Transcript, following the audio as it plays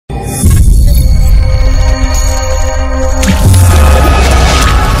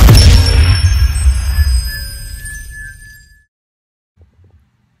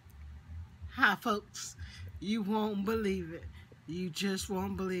folks, you won't believe it. You just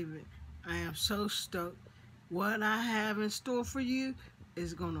won't believe it. I am so stoked. What I have in store for you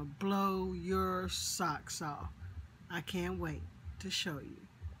is gonna blow your socks off. I can't wait to show you.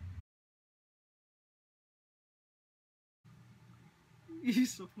 You're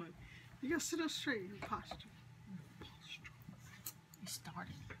so funny. You gotta sit up straight in posture. You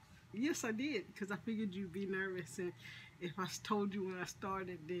started. Yes, I did, because I figured you'd be nervous, and if I told you when I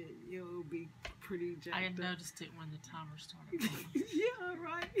started, then it would be pretty jacked I had up. noticed it when the timer started. Yeah,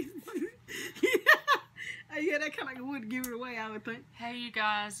 right. Yeah, that kind of would give it away, I would think. Hey, you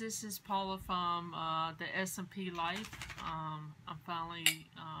guys, this is Paula from the S&P Life. I'm finally,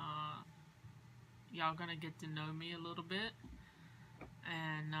 y'all gonna get to know me a little bit,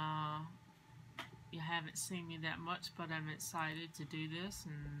 and you haven't seen me that much, but I'm excited to do this,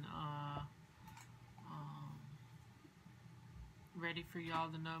 and ready for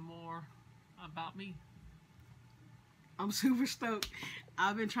y'all to know more about me. I'm super stoked.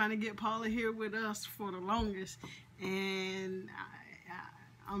 I've been trying to get Paula here with us for the longest, and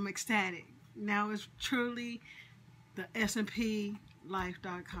I'm ecstatic. Now it's truly the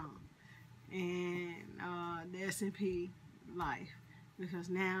SNPLife.com and the S&P Life, because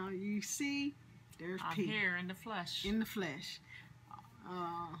now you see there's I'm P here in the flesh. in the flesh.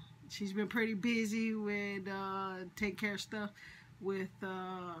 She's been pretty busy with taking care of stuff with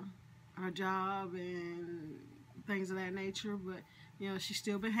her job and things of that nature, but you know, she's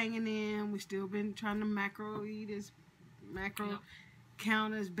still been hanging in. We still been trying to macro Yep.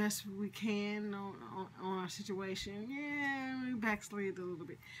 count as best we can on our situation. Yeah, we backslid a little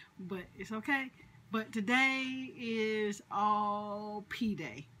bit, but it's okay. But today is all P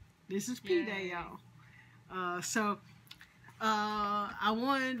Day. This is P Day, y'all. So I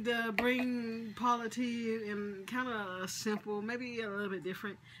wanted to bring Paula to you in kind of a simple, maybe a little bit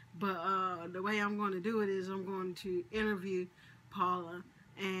different, but the way I'm going to do it is I'm going to interview Paula,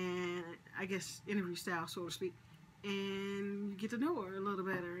 and I guess interview style, so to speak, and you get to know her a little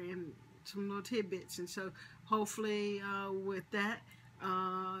better and some little tidbits. And so hopefully with that,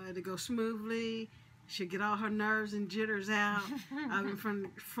 it'll go smoothly. She'll get all her nerves and jitters out. I've been in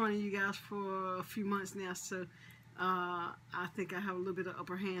front of you guys for a few months now, so I think I have a little bit of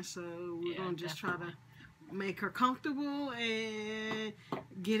upper hand, so we're going to just try to make her comfortable and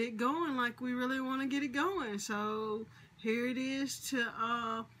get it going like we really want to get it going. So here it is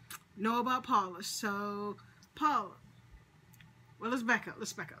to know about Paula. So Paula, well, let's back up.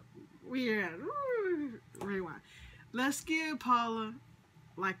 We're at rewind. Let's give Paula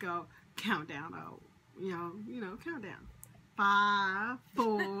like a countdown. You know, countdown. 5,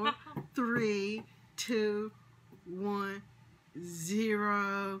 4, 3, 2, 1,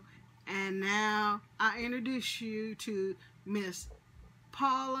 0. And now I introduce you to Miss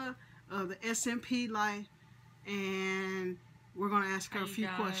Paula of the S&P Life, and we're going to ask her a few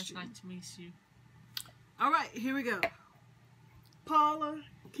questions. Nice to meet you. All right, here we go. Paula,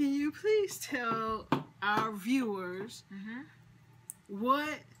 can you please tell our viewers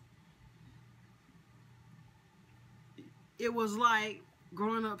what it was like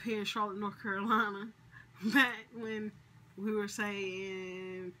growing up here in Charlotte, North Carolina, back when we were,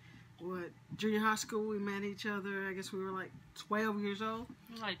 saying, junior high school, we met each other. I guess we were like 12 years old.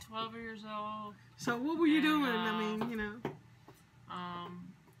 We were like 12 years old. So what were you doing? I mean, you know.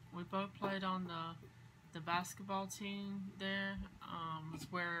 We both played on the basketball team there. Was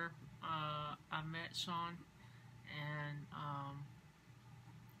where I met Shan, and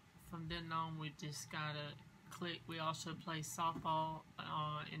from then on we just got a click. We also played softball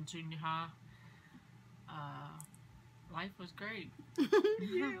in junior high. Life was great.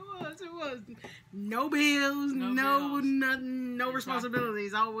 Yeah, it was. No bills, nothing, no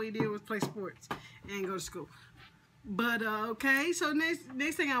responsibilities. All we did was play sports and go to school. But okay, so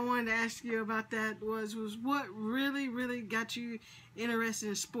next thing I wanted to ask you about that was what really got you interested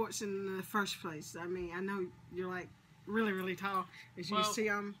in sports in the first place? I mean, I know you're like really tall, as you can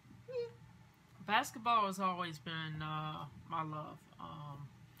see. Basketball has always been my love.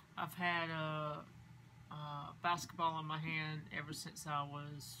 I've had basketball in my hand ever since I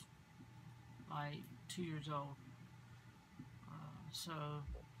was like 2 years old.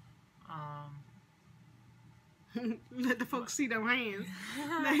 Let the folks see their hands.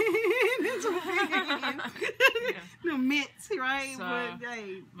 That's what hands. No mitts, right?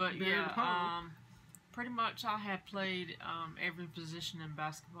 But yeah, pretty much I have played every position in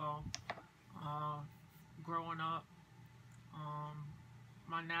basketball growing up.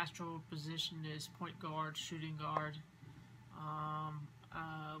 My natural position is point guard, shooting guard.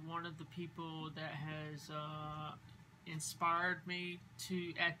 One of the people that has inspired me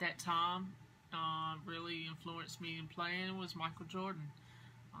to, at that time, really influenced me in playing was Michael Jordan.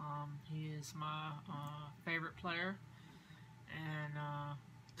 He is my favorite player, and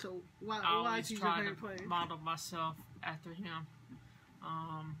So I why always is he your try favorite to player? model myself after him.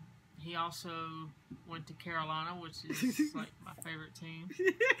 He also went to Carolina, which is like my favorite team.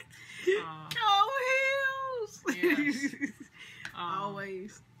 Go Hills! Yes.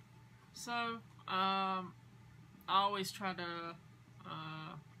 Always. So, I always try to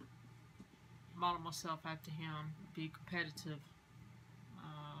model myself after him, be competitive,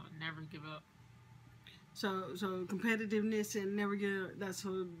 never give up. So competitiveness and never get that's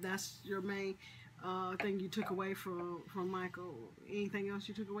your main thing you took away from Michael. Anything else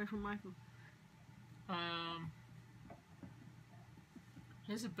you took away from Michael?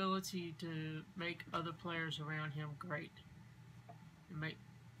 His ability to make other players around him great. It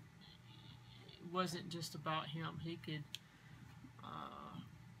wasn't just about him. He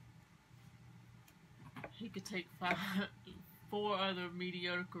could take four other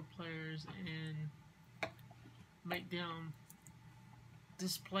mediocre players and make them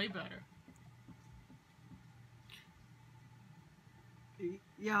just play better.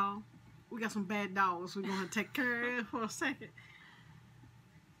 Y'all, we got some bad dogs we're gonna take care of for a second.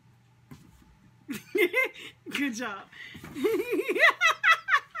 Good job.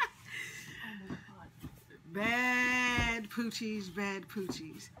 Bad poochies, bad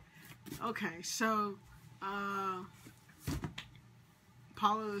poochies. Okay, so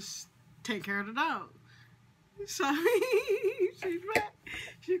Paula's take care of the dog. So she's back.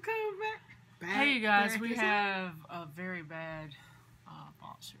 She comes back. Bad, hey, you guys, we have a very bad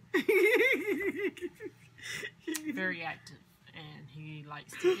boxer. Very active, and he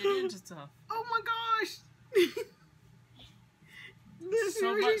likes to get into stuff. Oh my gosh!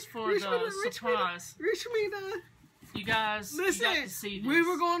 So much for the surprise. Reach me the. You guys, listen, you got to see this. we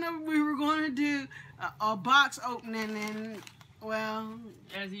were gonna do a box opening, and well,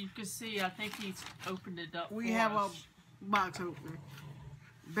 as you can see, I think he's opened it up. We have a box opener.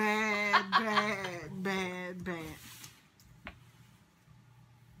 Bad, bad, bad, bad.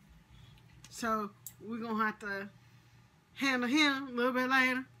 So we're gonna have to handle him a little bit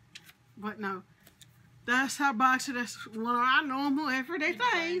later. But no, that's our boxer. That's one of our normal everyday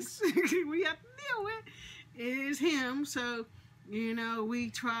things we have to deal with. Is him. So you know, we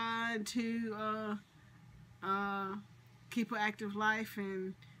try to keep an active life,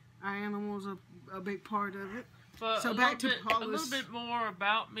 and our animals are a big part of it. But so back to Paula's. A little bit more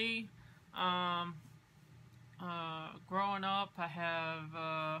about me. Growing up, I have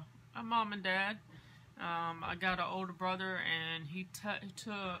a mom and dad. I got an older brother, and he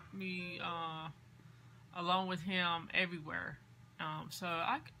took me along with him everywhere. So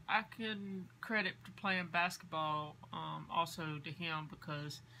I can credit to playing basketball also to him,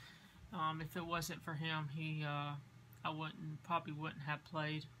 because if it wasn't for him, I probably wouldn't have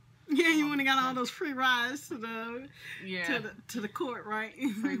played. Yeah, you wouldn't have got all those free rides to the court, right?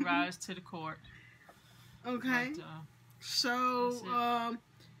 Free rides to the court. Okay. But, so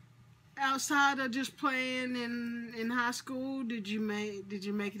outside of just playing in high school, did you make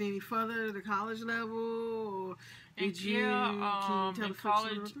it any further to the college level, or did you? Yeah, in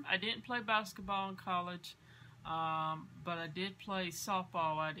college, I didn't play basketball in college, but I did play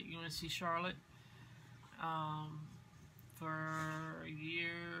softball at UNC Charlotte for a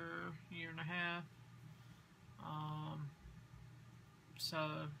year and a half.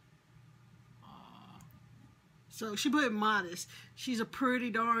 So she put it modest. She's a pretty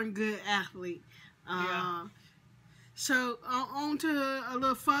darn good athlete. Yeah. So on to a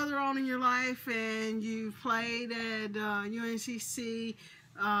little further on in your life, and you've played at UNCC.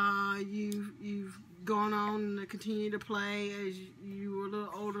 You've gone on to continue to play as you were a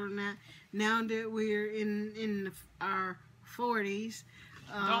little older than that. Now that we're in our 40s,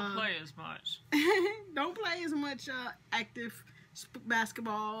 don't play as much. Don't play as much active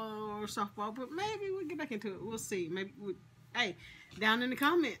basketball or softball, but maybe we'll get back into it. We'll see. Maybe hey, down in the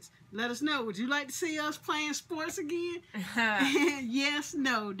comments, let us know. Would you like to see us playing sports again? Yes,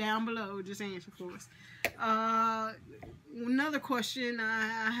 no, down below. Just answer for us. Another question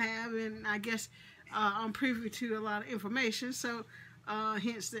I have, and I guess I'm privy to a lot of information, so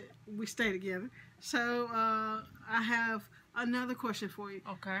hence that we stay together. So I have another question for you.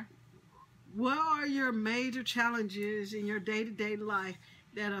 Okay. What are your major challenges in your day-to-day life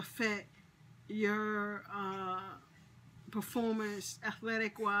that affect your performance,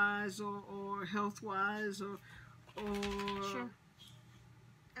 athletic-wise or health-wise, or sure,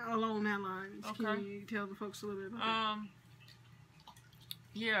 along that line? Okay. Can you tell the folks a little bit about that?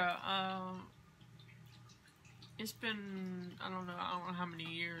 Yeah. it's been, I don't know how many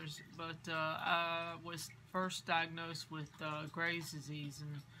years, but I was first diagnosed with Graves' disease,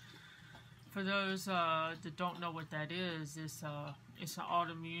 and for those that don't know what that is, it's an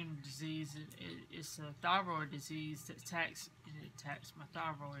autoimmune disease. It's a thyroid disease that attacks my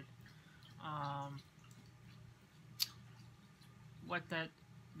thyroid.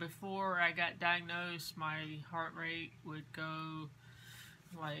 Before I got diagnosed, my heart rate would go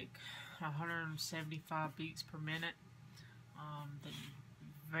like 175 beats per minute.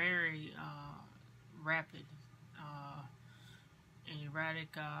 Very rapid and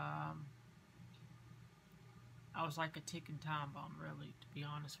erratic. I was like a ticking time bomb, really, to be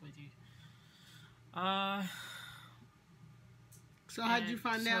honest with you. So how'd you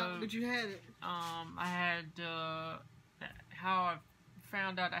find out that you had it? I had, how I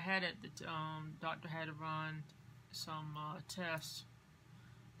found out I had it, the doctor had to run some tests,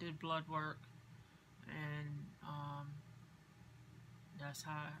 did blood work, and that's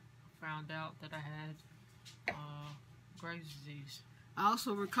how I found out that I had Graves' disease. I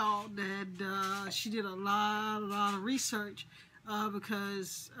also recalled that she did a lot of research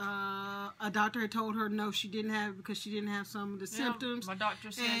because a doctor had told her no, she didn't have it because she didn't have some of the symptoms. My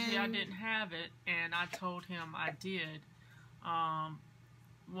doctor said I didn't have it, and I told him I did.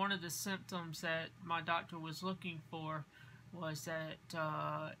 One of the symptoms that my doctor was looking for was that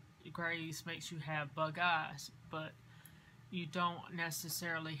Graves makes you have bug eyes, but you don't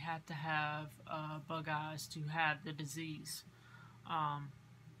necessarily have to have bug eyes to have the disease. I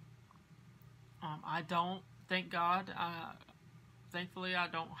don't, thank God, thankfully I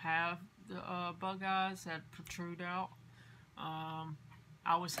don't have the bug eyes that protrude out.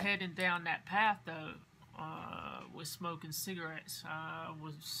 I was heading down that path though, with smoking cigarettes. I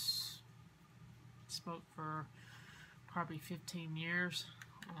smoked for probably 15 years.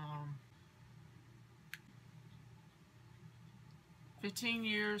 15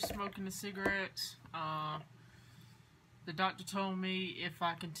 years smoking the cigarettes. The doctor told me if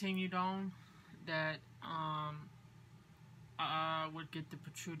I continued on that I would get the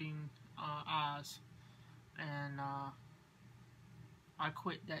protruding eyes, and I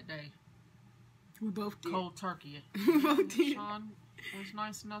quit that day. We both did. Cold turkey. We both did. Sean was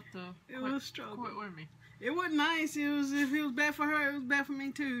nice enough to quit with me. It wasn't nice. It was, if it was bad for her, it was bad for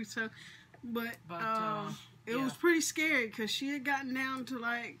me too. So, but it was pretty scary because she had gotten down to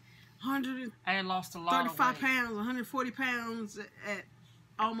like 100. I had lost a lot of weight. 35 pounds, 140 pounds at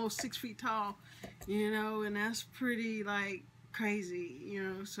almost 6 feet tall, you know, and that's pretty like crazy, you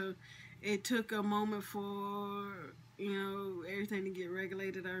know. So it took a moment for, you know, everything to get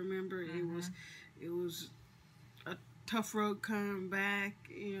regulated. I remember it was a tough road coming back.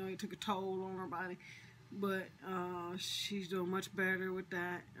 You know, it took a toll on her body, but she's doing much better with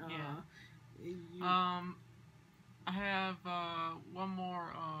that. I have one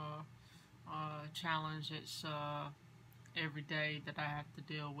more challenge that's every day that I have to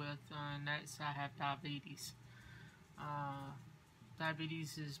deal with, and that's I have diabetes.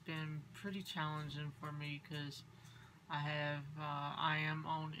 Diabetes has been pretty challenging for me because I am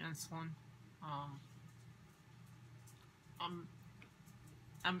on insulin.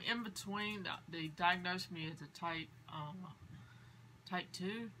 I'm in between. They diagnosed me as a type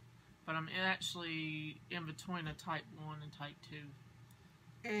 2, but I'm actually in between a type 1 and type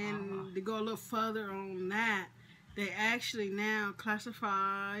 2. And to go a little further on that, they actually now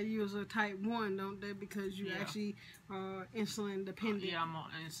classify you as a type 1, don't they? Because you actually are insulin dependent. Yeah, I'm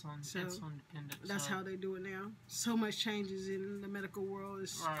on insulin dependent. That's how they do it now. So much changes in the medical world.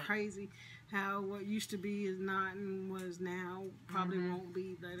 It's crazy how what used to be is not, and what is now probably won't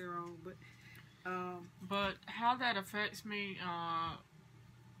be later on. But how that affects me,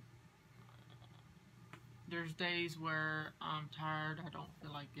 there's days where I'm tired, I don't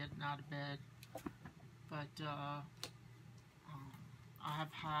feel like getting out of bed, but I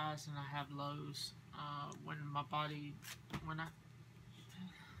have highs and I have lows. When my body, when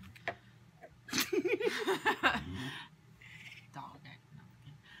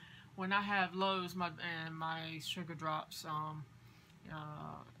I have lows, my sugar drops.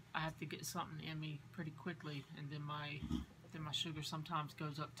 I have to get something in me pretty quickly, and then my sugar sometimes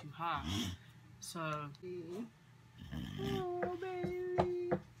goes up too high. So, oh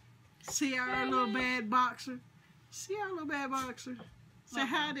baby, see our little bad boxer. See our little bad boxer. Say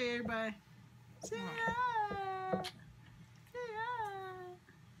hi to everybody. Say hi. Say hi.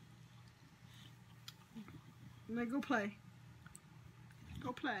 Now go play.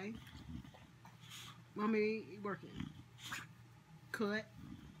 Go play. Mommy working. Cut.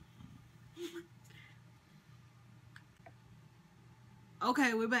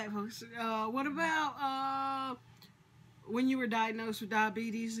 Okay, we're back, folks. What about when you were diagnosed with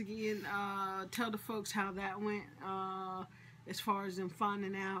diabetes again, tell the folks how that went, as far as them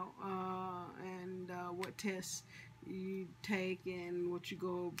finding out, and what tests you take and what you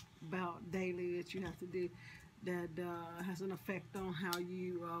go about daily that you have to do that has an effect on how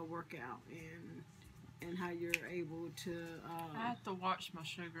you work out and how you're able to. I have to watch my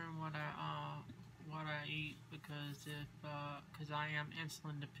sugar and what I eat because because I am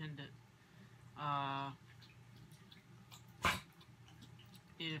insulin dependent.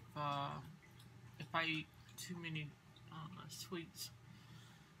 If I eat too many sweets,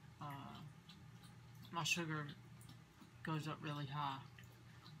 my sugar goes up really high,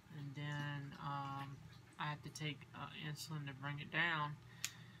 and then I have to take insulin to bring it down.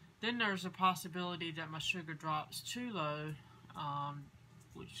 Then there's a possibility that my sugar drops too low,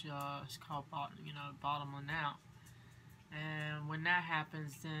 which is called bottoming out. And when that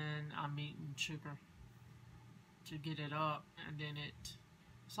happens, then I'm eating sugar to get it up, and then it's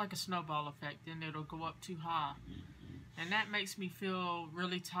like a snowball effect. Then it'll go up too high, and that makes me feel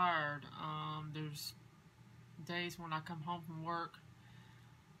really tired. There's days when I come home from work,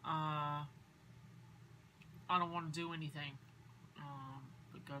 I don't want to do anything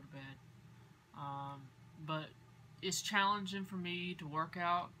but go to bed. But it's challenging for me to work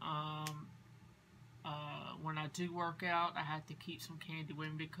out. When I do work out, I have to keep some candy with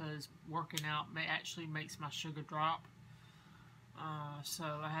me because working out actually makes my sugar drop. So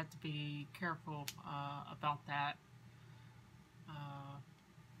I have to be careful about that.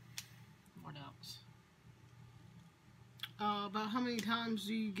 What else? About how many times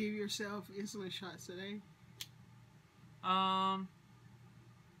do you give yourself insulin shots a day?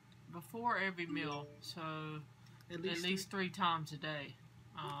 Before every meal, so at least 3 times a day.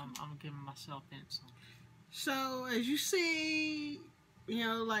 I'm giving myself insulin. So as you see,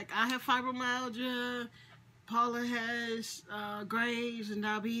 like I have fibromyalgia, Paula has Graves and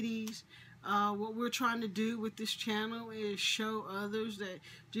diabetes. What we're trying to do with this channel is show others that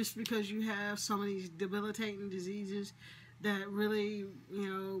just because you have some of these debilitating diseases that really,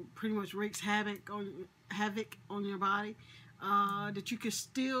 pretty much wreaks havoc on your body, that you can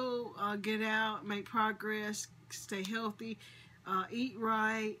still get out, make progress, stay healthy, eat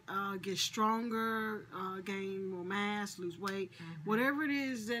right, get stronger, gain more mass, lose weight, whatever it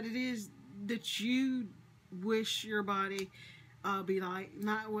is that you wish your body be like,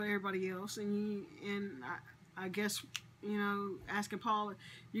 not what everybody else. And I guess, asking Paula,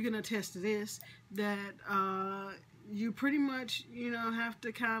 you're gonna attest to this, that you pretty much have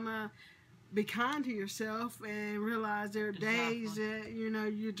to kind of be kind to yourself and realize there are days that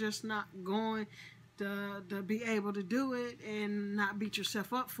you're just not going to be able to do it and not beat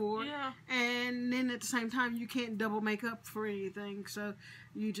yourself up for it. Yeah. And then at the same time, you can't double make up for anything. So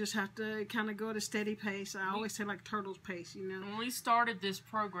you just have to kind of go at a steady pace. I always say like turtle's pace, When we started this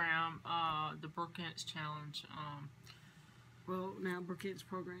program, the Brookings Challenge. Well, now Brookings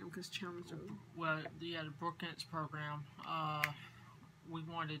program because challenge over. Well, yeah, the Brookings program. We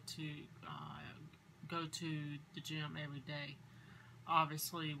wanted to go to the gym every day.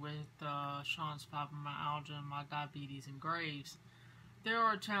 Obviously, with Shan's fibromyalgia, my diabetes, and Graves, there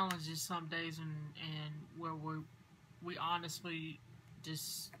are challenges some days and where we honestly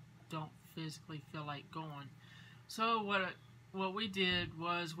just don't physically feel like going. So what we did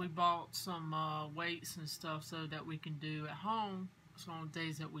was we bought some weights and stuff so that we can do at home. So on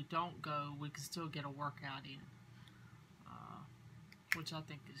days that we don't go, we can still get a workout in, which I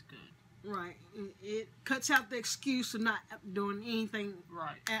think is good. Right. It cuts out the excuse of not doing anything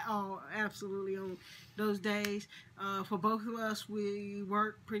at all, absolutely, on those days. For both of us, we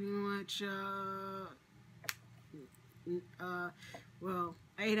work pretty much,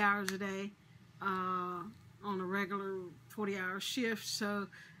 8 hours a day on a regular 40-hour shift, so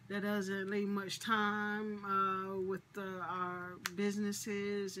that doesn't leave much time with our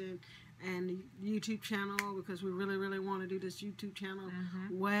businesses and the YouTube channel, because we really, really want to do this YouTube channel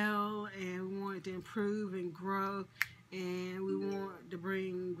well, and we want it to improve and grow, and we want to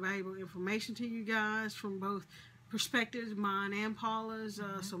bring valuable information to you guys from both perspectives, mine and Paula's.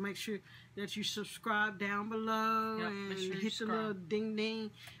 So make sure that you subscribe down below, and hit the little ding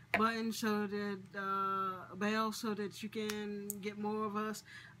ding button so that bell so that you can get more of us.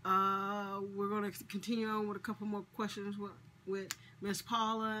 We're going to continue on with a couple more questions with Miss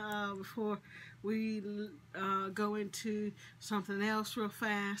Paula before we go into something else real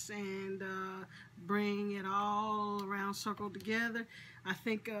fast and bring it all around circled together. I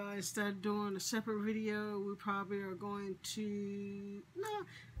think instead of doing a separate video, we probably are going to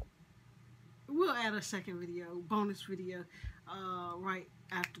we'll add a second video, bonus video, right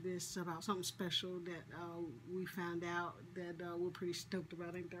after this about something special that we found out that we're pretty stoked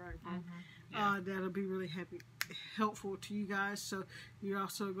about. Ain't that right, Paula? Yeah. That'll be really helpful to you guys. So you're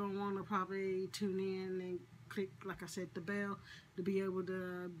also gonna want to probably tune in and click, like I said, the bell to be able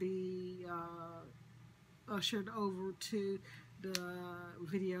to be ushered over to the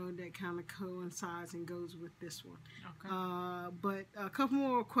video that kind of coincides and goes with this one. Okay. But a couple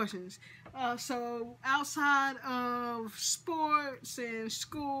more questions. So outside of sports and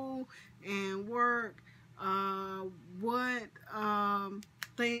school and work, what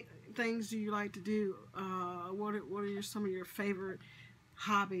things do you like to do? What are some of your favorite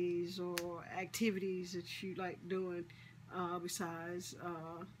hobbies or activities that you like doing besides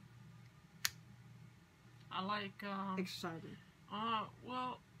I like exercising?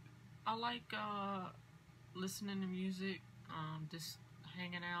 Well, I like listening to music, just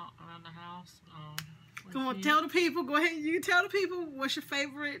hanging out around the house. Come on, tell the people. Go ahead, you tell the people what's your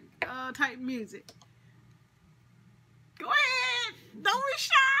favorite type of music. Go ahead, don't be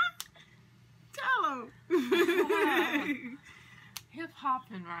shy. Tell them. Hip hop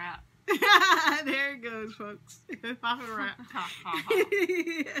and rap. There it goes, folks. Hip hop and rap.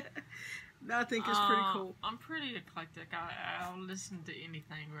 I think it's pretty cool. I'm pretty eclectic. I'll listen to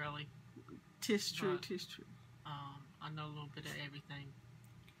anything, really. Tis true, tis true. I know a little bit of everything.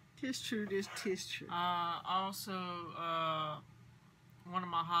 Tis true, tis true. Also, one of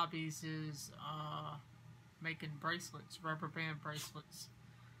my hobbies is making bracelets, rubber band bracelets,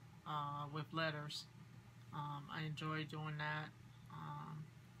 with letters. I enjoy doing that.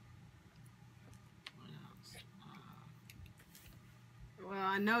 Well,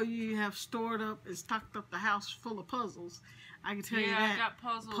 I know you have stored up and stocked up the house full of puzzles. I can tell you that. Yeah, I got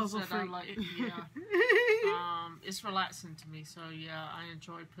puzzles that I like. Yeah. It's relaxing to me, so yeah, I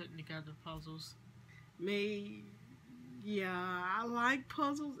enjoy putting together puzzles. Me, yeah, I like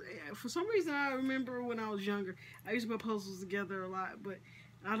puzzles. For some reason, I remember when I was younger, I used to put puzzles together a lot, but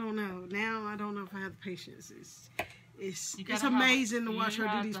I don't know. Now, I don't know if I have the patience. It's amazing to watch her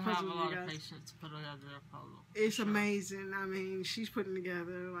do these puzzles, you guys. Patience to put together a puzzle. It's amazing. I mean, she's putting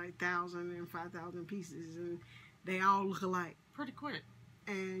together like 1,000 and 5,000 pieces, and they all look alike. Pretty quick.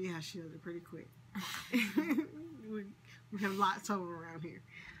 And yeah, she does it pretty quick. we have lots over around here.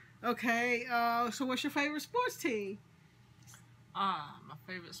 Okay, so what's your favorite sports team? My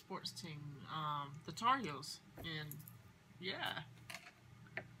favorite sports team, the Tar Heels, and yeah,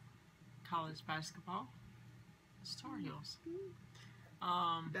 college basketball. It's Tar Heels.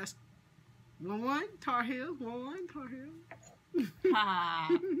 That's 1-1 Tar Heels. 1-1 Tar Heels.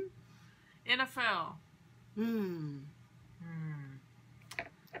 NFL.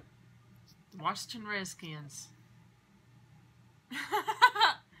 Washington Redskins.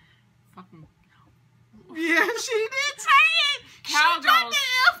 Fucking. Yeah, she did say it. Cowgirls. She dropped the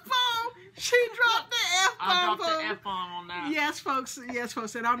F-bomb. She dropped the F-bomb. I dropped the F-bomb on that. Yes, folks. Yes,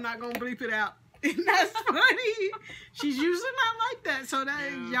 folks. And I'm not gonna bleep it out. And that's funny. She's usually not like that. So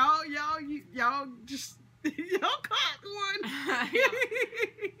that y'all just y'all caught one.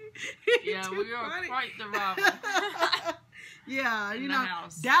 Yeah, we are funny. quite the rival. Yeah, in you the know,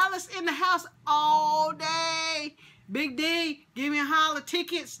 house. Dallas in the house all day. Big D, give me a holler.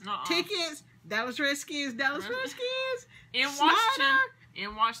 Tickets. Tickets. Dallas Redskins. Dallas Redskins. In Snyder. Washington.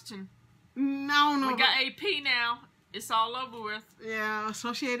 In Washington. No. We got AP now. It's all over with. Yeah,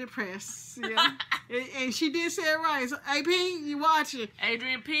 Associated Press. Yeah. And she did say it right. So, AP, you watching?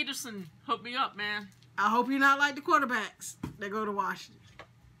 Adrian Peterson, hook me up, man. I hope you're not like the quarterbacks that go to Washington.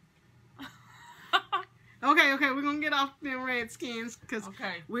 Okay, we're going to get off them Redskins because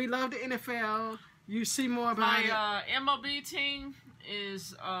we love the NFL. You see more about it. My MLB team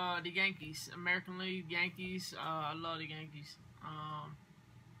is the Yankees. American League Yankees. I love the Yankees.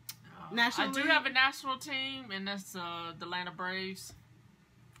 I do have a national team, and that's the Atlanta Braves.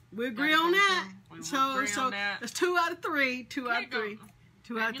 We agree on that. So that's 2 out of 3. 2 out of 3.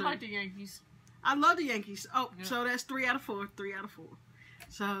 2 out of 3. You like the Yankees? I love the Yankees. Oh, yeah. So that's 3 out of 4. 3 out of 4.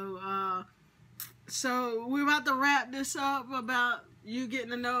 So we're about to wrap this up about you getting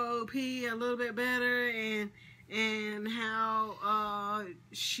to know OP a little bit better and how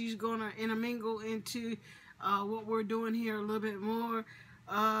she's gonna intermingle into what we're doing here a little bit more.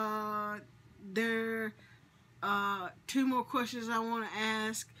 There are 2 more questions I want to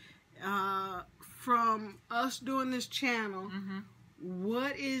ask. From us doing this channel,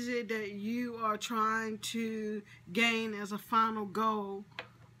 what is it that you are trying to gain as a final goal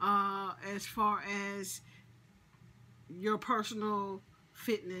as far as your personal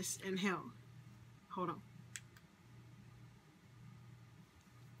fitness and health? Hold on.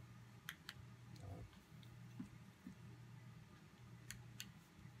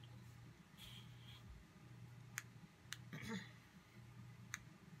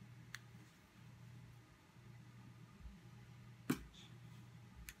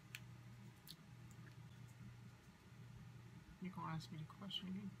 you gonna ask me the question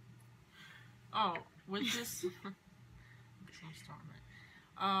again? Oh, with this, I'm starting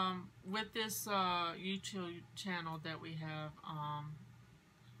right. With this YouTube channel that we have,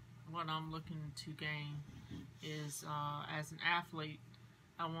 what I'm looking to gain is, as an athlete,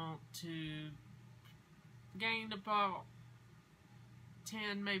 I want to gain about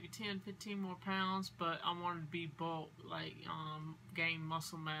 10, maybe 10, 15 more pounds, but I want to be bulk, like, gain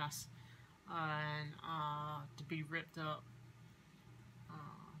muscle mass, and to be ripped up,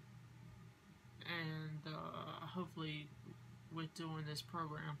 and hopefully with doing this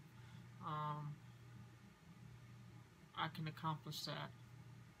program, I can accomplish that.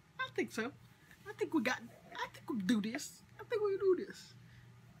 I think so. I think we can do this. I think we can do this.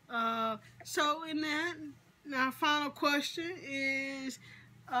 So in that, our final question is,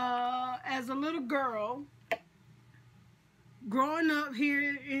 as a little girl, growing up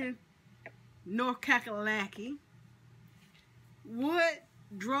here in North Kakalaki, what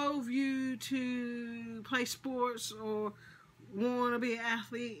drove you to play sports or want to be an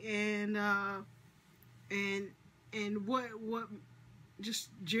athlete, and what just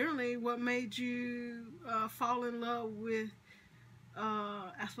generally what made you fall in love with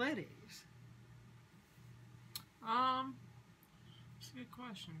athletics? That's a good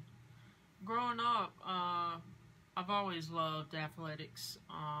question. Growing up, I've always loved athletics.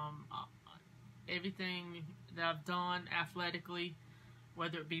 Everything that I've done athletically,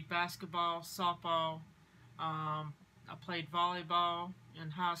 whether it be basketball, softball, I played volleyball in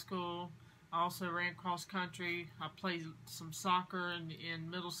high school. I also ran cross country. I played some soccer in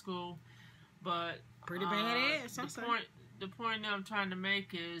middle school. But Pretty badass. The point that I'm trying to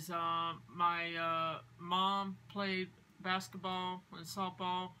make is, my mom played basketball and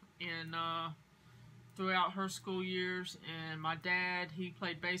softball throughout her school years, and my dad, he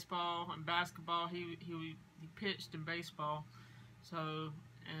played baseball and basketball. He pitched in baseball. So,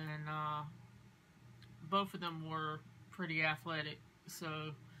 and both of them were pretty athletic.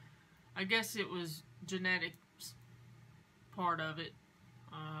 So I guess it was genetics part of it,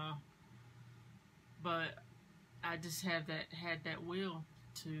 but I just had that will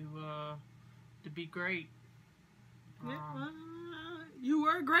to be great. You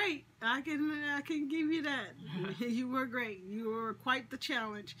were great. I can give you that. You were great. You were quite the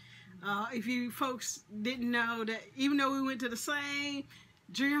challenge. If you folks didn't know that, even though we went to the same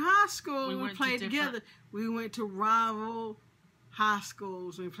junior high school, we played together. We went to rival high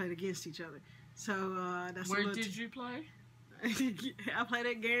schools and we played against each other. So that's where did you play? I played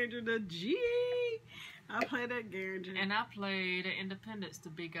at Garinger, the G. I played at Garinger. And I played at Independence, the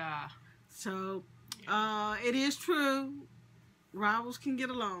Big I. So it is true. Rivals can get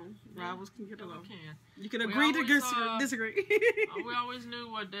along. Rivals can get along. You can agree to disagree. We always knew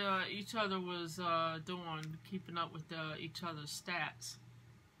what each other was doing, keeping up with each other's stats.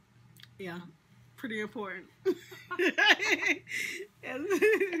 Yeah, pretty important.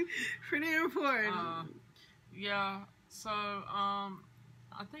 Pretty important. Yeah, so I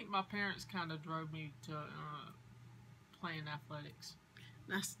think my parents kind of drove me to playing athletics.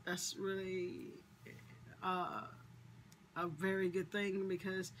 That's really a very good thing,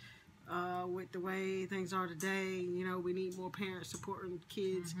 because with the way things are today, you know, we need more parents supporting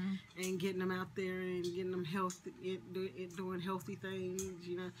kids and getting them out there and getting them healthy, doing healthy things.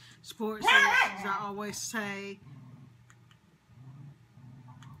 You know, sports, as I always say,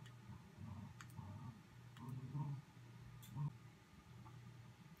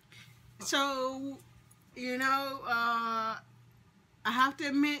 so, you know, I have to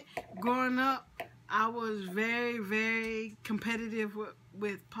admit, growing up, I was very, very competitive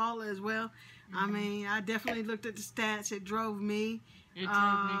with Paula as well. I mean, I definitely looked at the stats. It drove me. It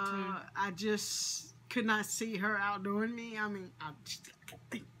drove me too. I just could not see her outdoing me. I mean,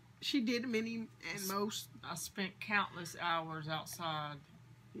 she did many and most. I spent countless hours outside.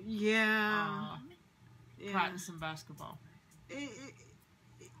 Yeah. Practicing basketball.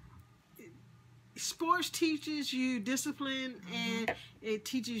 Sports teaches you discipline, and it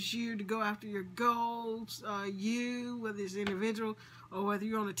teaches you to go after your goals. Whether it's individual or whether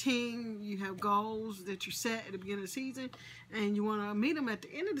you're on a team, you have goals that you set at the beginning of the season, and you want to meet them at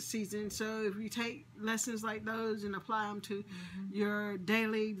the end of the season. So if you take lessons like those and apply them to your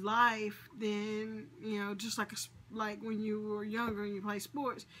daily life, then, you know, just like when you were younger and you played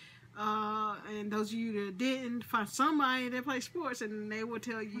sports, and those of you that didn't, find somebody that plays sports and they will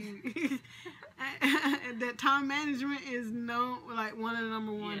tell you that time management is one of the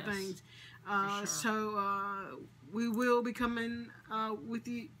number one things. Sure. So we will be coming with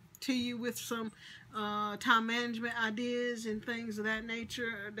you to you with some time management ideas and things of that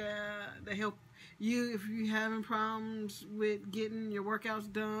nature that help you if you're having problems with getting your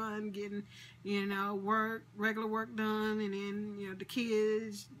workouts done, getting, you know, regular work done, and then, you know, the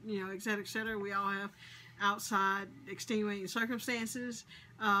kids, you know, et cetera, et cetera. We all have outside extenuating circumstances,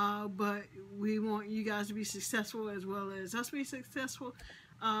 but we want you guys to be successful as well as us be successful.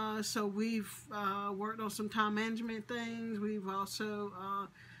 So we've worked on some time management things. We've also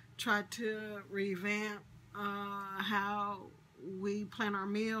tried to revamp how we plan our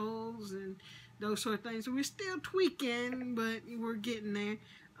meals and those sort of things. So we're still tweaking, but we're getting there.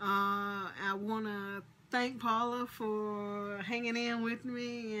 I want to thank Paula for hanging in with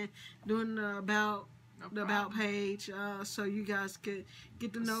me and doing the about page, so you guys could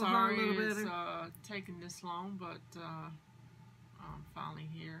get to know her a little better. Sorry it's taking this long, but I'm finally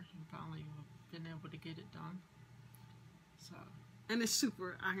here and finally been able to get it done. So. And it's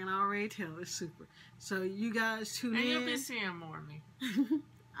super. I can already tell it's super. So you guys tune in. And you'll be seeing more of me.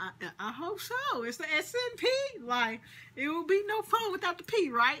 I hope so. It's the SNP. Like, it will be no fun without the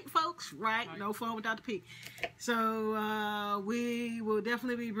P, right, folks? Right? No fun without the P. So we will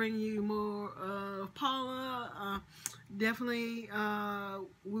definitely be bringing you more of Paula. Definitely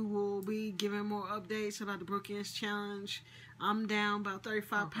we will be giving more updates about the Brookings Challenge. I'm down about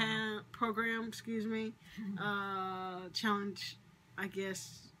 35-pound program, excuse me. Challenge, I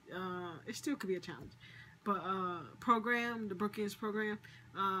guess. It still could be a challenge. But program, the Brookings program,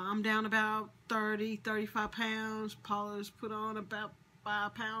 I'm down about 35 pounds. Paula's put on about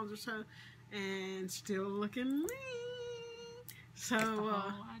 5 pounds or so, and still looking lean. So, that's the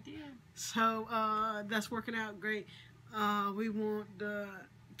whole idea. So that's working out great. We want to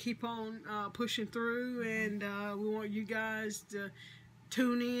keep on pushing through, and we want you guys to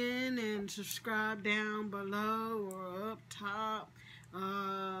tune in and subscribe down below or up top.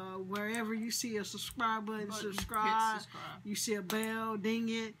 Wherever you see a subscribe button, subscribe. You see a bell, ding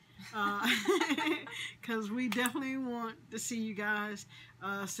it. Because we definitely want to see you guys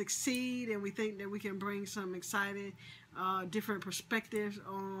succeed, and we think that we can bring some exciting different perspectives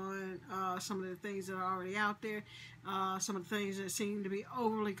on some of the things that are already out there, some of the things that seem to be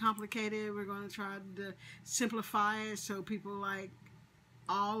overly complicated. We're going to try to simplify it so people like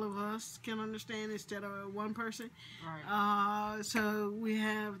all of us can understand instead of one person. Right. So we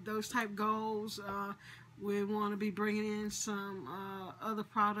have those type goals. We want to be bringing in some other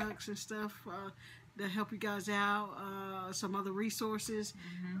products and stuff that help you guys out, some other resources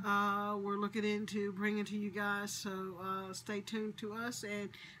we're looking into bringing to you guys, so stay tuned to us. And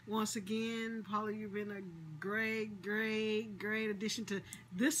once again, Paula, you've been a great addition to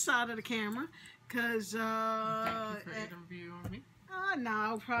this side of the camera, because thank you for interviewing me.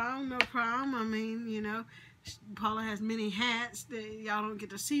 No problem. I mean, you know, Paula has many hats that y'all don't get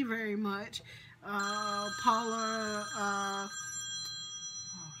to see very much. Paula,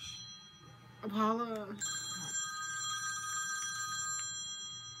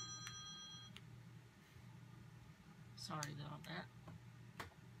 sorry about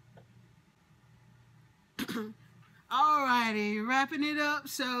that. Alrighty, wrapping it up.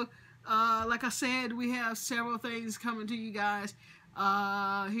 So, like I said, we have several things coming to you guys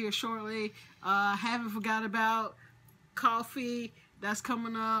here shortly. Haven't forgot about coffee. That's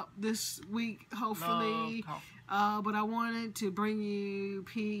coming up this week, hopefully. But I wanted to bring you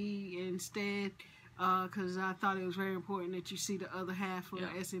P instead, because I thought it was very important that you see the other half of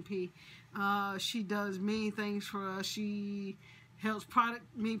S&P. She does many things for us. She helps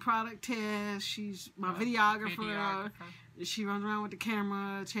product test. She's my videographer. She runs around with the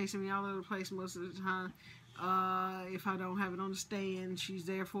camera, chasing me all over the place most of the time. If I don't have it on the stand, she's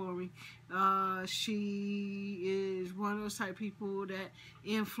there for me. She is one of those type of people that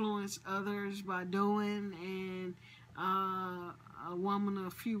influence others by doing, and a woman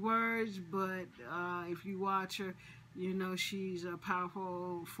of few words, but if you watch her, you know she's a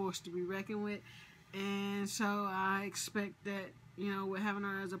powerful force to be reckoned with. And so I expect that, you know, with having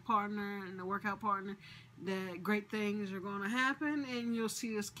her as a partner and a workout partner, that great things are going to happen, and you'll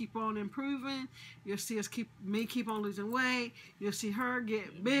see us keep on improving. You'll see us keep on losing weight. You'll see her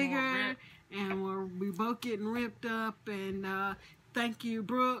get bigger, and we both getting ripped up. And thank you,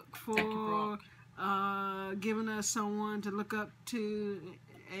 Brooke, for giving us someone to look up to,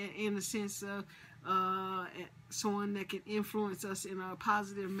 in the sense of someone that can influence us in a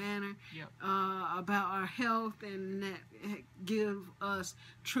positive manner about our health, and that give us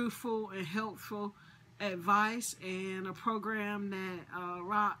truthful and helpful advice, and a program that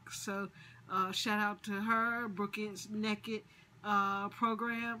rocks. So shout out to her, Brookings Naked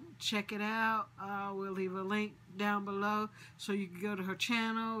program. Check it out. We'll leave a link down below so you can go to her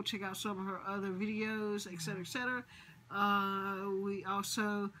channel, check out some of her other videos, etc., etc. We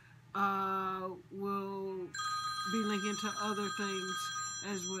also will be linking to other things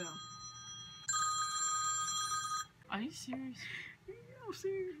as well. Are you serious? I'm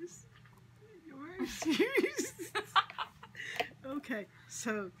serious. You're serious. Okay,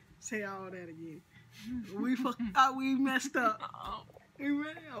 so say all that again. We we messed up. We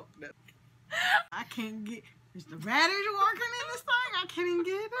ran out. I can't get. Is the battery working in this thing? I can't even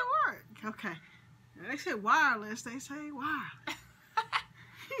get it to work. Okay. They said wireless. They say wireless.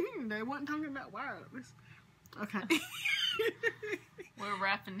 They wasn't talking about wireless. Okay. We're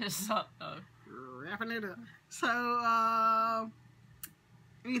wrapping this up though. Wrapping it up. So,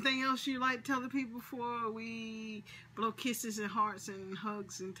 anything else you'd like to tell the people before we blow kisses and hearts and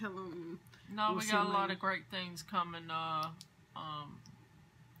hugs and tell them? No, we got a lot of great things coming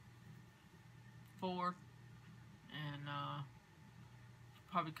forward, and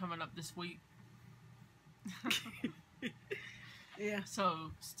probably coming up this week. Yeah.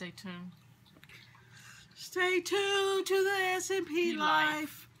 So stay tuned. Stay tuned to the S&P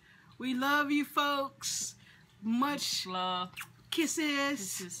Life. We love you, folks. Much love.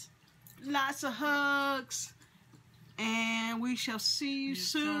 Kisses. Lots of hugs. And we shall see you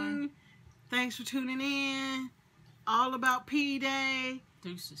soon. Thanks for tuning in. All about P-Day.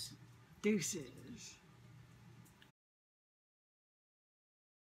 Deuces. Deuces.